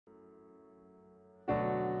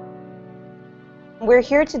We're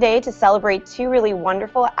here today to celebrate two really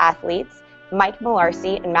wonderful athletes, Mike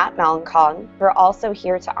Malarcy and Matt Malencon. We're also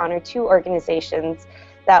here to honor two organizations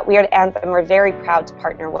that we at Anthem are very proud to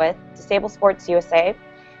partner with, Disabled Sports USA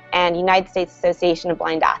and United States Association of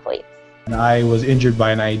Blind Athletes. I was injured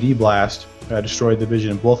by an IED blast that destroyed the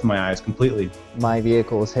vision in both of my eyes completely. My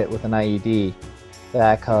vehicle was hit with an IED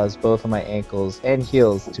that caused both of my ankles and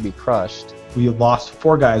heels to be crushed. We lost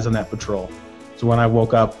 4 guys on that patrol. So when I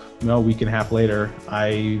woke up, a week and a half later,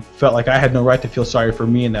 I felt like I had no right to feel sorry for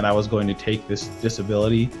me and that I was going to take this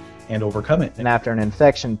disability and overcome it. And after an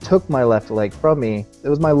infection took my left leg from me, it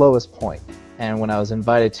was my lowest point. And when I was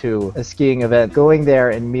invited to a skiing event, going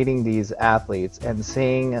there and meeting these athletes and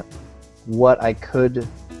seeing what I could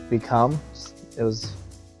become, it was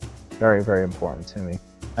very, very important to me.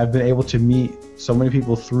 I've been able to meet so many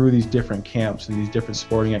people through these different camps and these different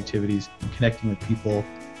sporting activities and connecting with people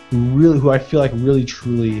who I feel like really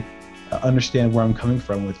truly understand where I'm coming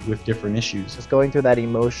from with different issues. Just going through that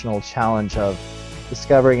emotional challenge of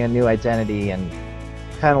discovering a new identity and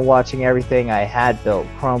kind of watching everything I had built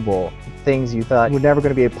crumble, things you thought were never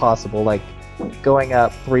going to be possible, like going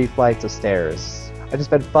up 3 flights of stairs. I just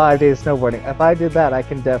spent 5 days snowboarding. If I did that, I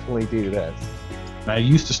can definitely do this. I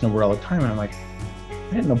used to snowboard all the time, and I'm like,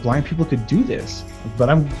 I didn't know blind people could do this, but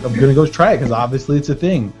I'm going to go try it because obviously it's a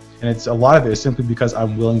thing. And a lot of it is simply because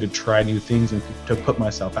I'm willing to try new things and to put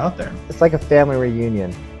myself out there. It's like a family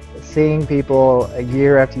reunion. Seeing people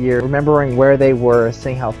year after year, remembering where they were,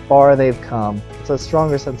 seeing how far they've come. It's a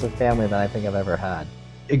stronger sense of family than I think I've ever had.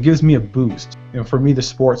 It gives me a boost. For me, the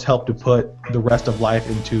sports help to put the rest of life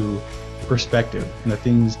into perspective. And the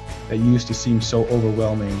things that used to seem so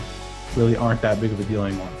overwhelming really aren't that big of a deal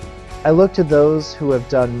anymore. I look to those who have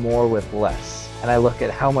done more with less, and I look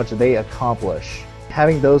at how much they accomplish.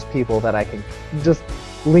 Having those people that I can just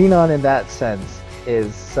lean on in that sense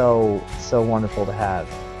is so wonderful to have.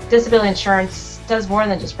 Disability insurance does more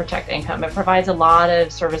than just protect income. It provides a lot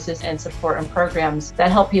of services and support and programs that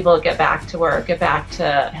help people get back to work, get back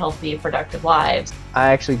to healthy, productive lives.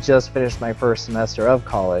 I actually just finished my first semester of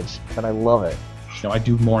college, and I love it. I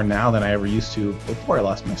do more now than I ever used to before I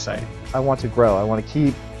lost my sight. I want to grow. I want to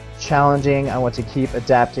keep challenging. I want to keep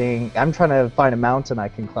adapting. I'm trying to find a mountain I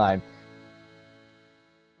can climb.